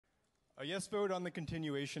A yes vote on the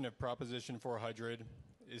continuation of Proposition 400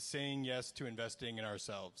 is saying yes to investing in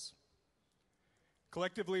ourselves.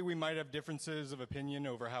 Collectively, we might have differences of opinion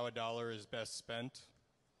over how a dollar is best spent.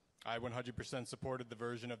 I 100% supported the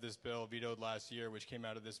version of this bill vetoed last year, which came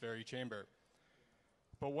out of this very chamber.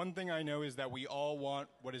 But one thing I know is that we all want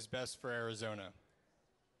what is best for Arizona.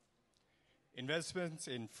 Investments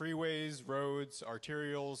in freeways, roads,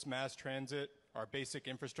 arterials, mass transit, our basic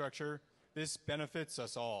infrastructure, this benefits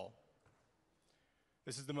us all.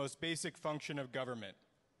 This is the most basic function of government.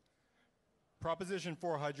 Proposition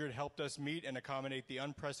 400 helped us meet and accommodate the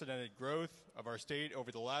unprecedented growth of our state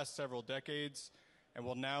over the last several decades and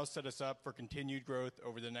will now set us up for continued growth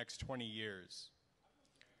over the next 20 years.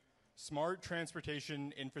 Smart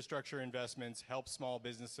transportation infrastructure investments help small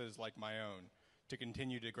businesses like my own to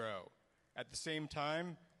continue to grow. At the same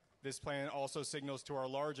time, this plan also signals to our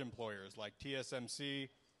large employers like TSMC,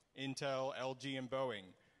 Intel, LG, and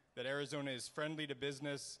Boeing that Arizona is friendly to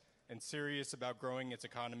business and serious about growing its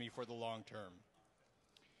economy for the long term.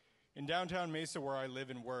 In downtown Mesa, where I live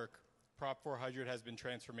and work, Prop 400 has been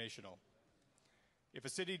transformational. If a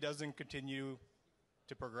city doesn't continue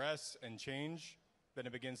to progress and change, then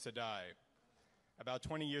it begins to die. About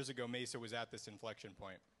 20 years ago, Mesa was at this inflection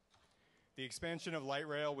point. The expansion of light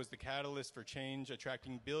rail was the catalyst for change,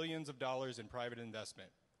 attracting billions of dollars in private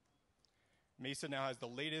investment. Mesa now has the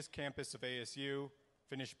latest campus of ASU,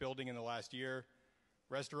 finished building in the last year,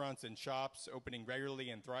 restaurants and shops opening regularly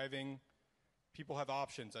and thriving. People have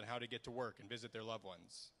options on how to get to work and visit their loved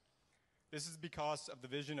ones. This is because of the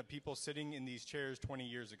vision of people sitting in these chairs 20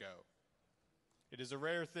 years ago. It is a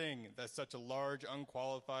rare thing that such a large,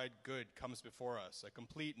 unqualified good comes before us, a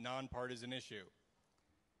complete nonpartisan issue.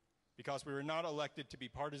 Because we were not elected to be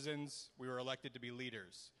partisans, we were elected to be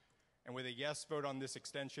leaders. And with a yes vote on this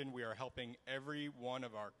extension, we are helping every one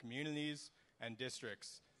of our communities and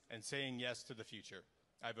districts and saying yes to the future.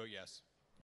 I vote yes.